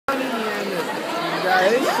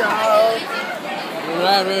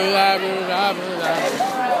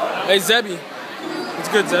Hey, Zebby. It's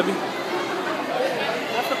good, Zebby.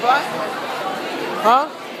 That's the bus? Huh?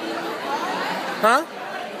 Huh?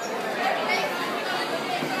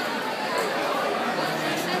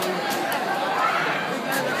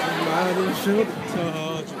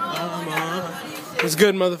 It's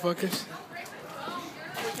good, motherfuckers.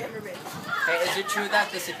 Hey, is it true that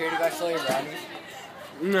the security guard stole your brownies?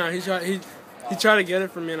 No, he tried to get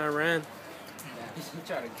it from me and I ran. He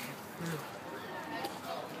tried to get it.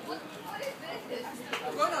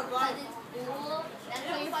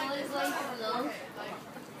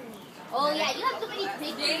 Oh yeah, you have so many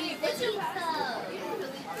pictures. This is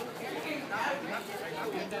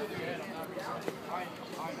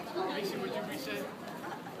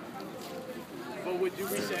But would you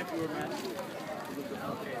reset if you were mad?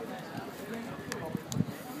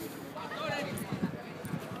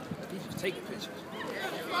 He's just taking pictures.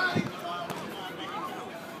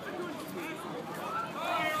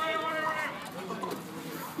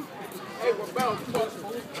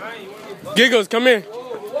 Giggles, come here.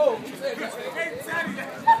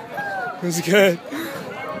 It's good.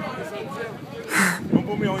 Don't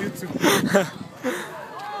put me on YouTube.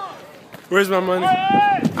 Where's my money? I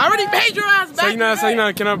already paid your ass back. So you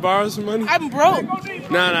know, can I borrow some money? I'm broke.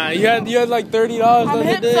 Nah, you had like $30 the I'm other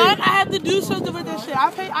hip, day. son. I had to do something with that shit.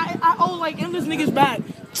 I owe like endless niggas back.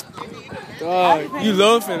 Dog, you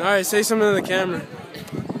loafing. All right, say something to the camera.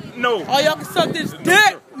 No. Oh, y'all can suck this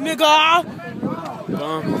dick, nigga.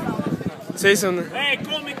 Say something. Hey,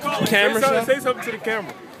 call me. Camera shot? Say something to the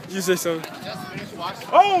camera. You say something.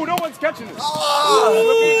 Oh, no one's catching this.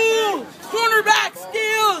 Oh, cornerback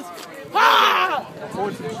steals. Ah!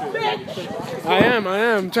 I am.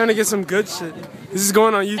 I'm trying to get some good shit. This is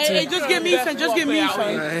going on YouTube. Hey, just get me, son. Just get me,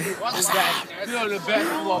 son. Right.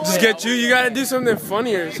 Just get you. You gotta do something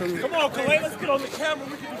funnier or something. Come on, Kalei, let's get on the camera.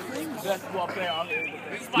 We can be famous basketball player out here.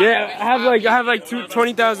 Yeah, I have like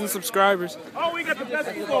 20,000 subscribers. Oh, we got the best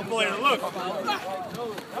football player. Look.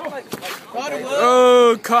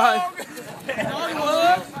 Oh, God.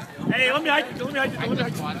 Hey, let me hike you. All right,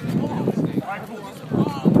 cool.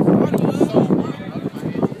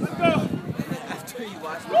 Let's go.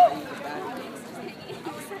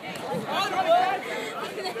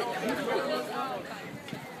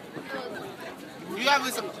 You have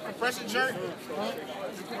some compression shirt?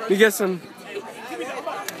 You get some.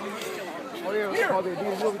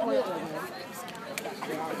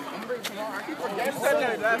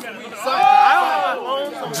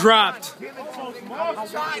 Dropped.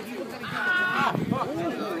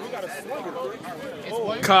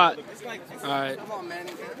 Caught. Alright.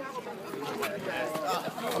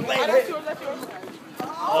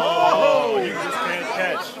 Oh, you just can't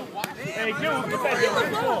catch. Hey, get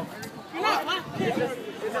that down. Come on.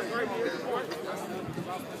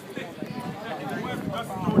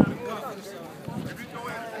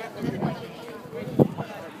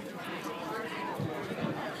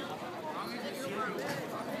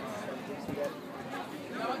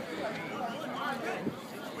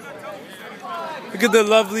 Look at the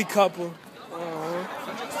lovely couple.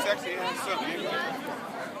 Sexy ass up, nigga.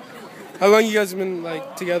 How long you guys been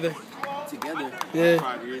like together? Together. Yeah.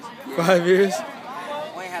 5 years. 5 years.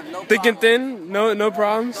 We ain't have no Thick and problem. thin? No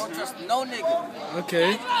problems? Don't trust no nigga.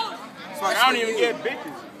 Okay. So I don't even get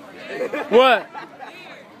bitches. What?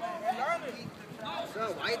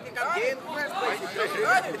 Why you think I'm gay in the first place?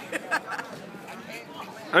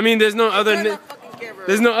 I mean, there's no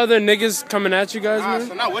other niggas coming at you guys, man.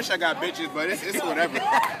 Son, I wish I got bitches, but it's whatever.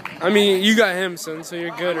 I mean, you got him, son, so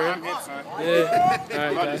you're good, right? I'm hip, son. Yeah. All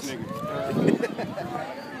right, Love guys. this nigga.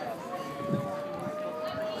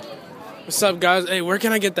 What's up, guys? Hey, where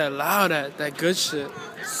can I get that loud at? That good shit.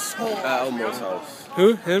 Elmo's house.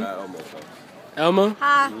 Who? Him? Elmo's house. Elmo?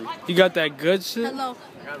 Hi. You got that good shit? Hello.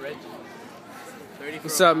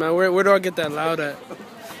 What's up, man? Where do I get that loud at?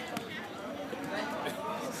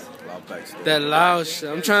 That loud shit.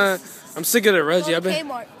 I'm sick of the Reggie. I've been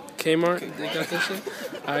Kmart. They got that shit.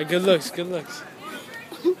 All right, good looks.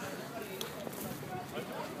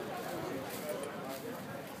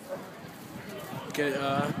 Okay,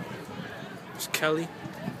 it's Kelly.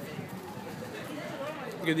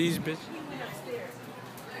 Look at these bitches.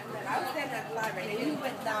 I was standing at the light right here. You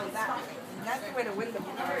went down that. That's where the window was.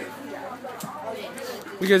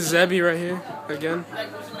 We got Zebby right here again.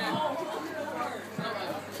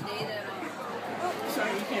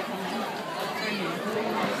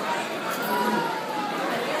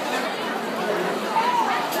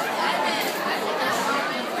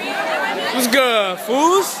 What's good,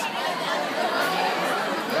 fools?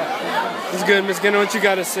 What's good? good, Miss Gunner? What you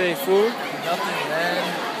gotta say, fool? Nothing, man.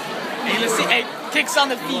 Hey, let's see. Hey, kicks on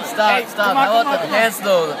the feet. Stop, hey, stop. Come on, I want the pants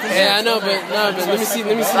though. The pants. Yeah, I know, but let me see.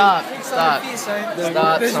 Stop, stop. Stop,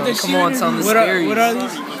 son. Come on, son. The Sperry's. What are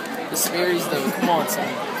these? The Sperry's though. Come on, son.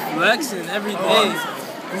 Flexing every day.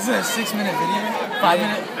 This is a 6-minute video?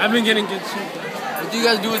 5-minute? I've been getting good shit. What do you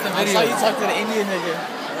guys do with the video? I saw you talk to the Indian nigga.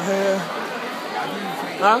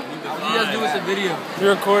 Huh? What do you guys do with the video? You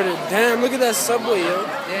recorded. Damn, look at that Subway, yo.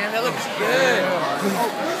 Damn, that looks good.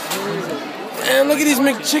 Damn, look at these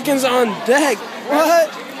McChickens on deck. What?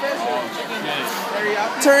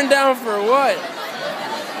 Turned down for what?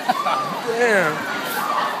 Damn.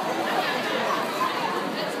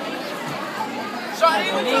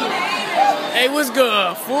 Hey, what's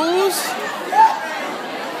good, fools?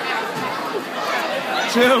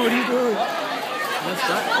 Chill, what are you doing? What's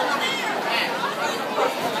that?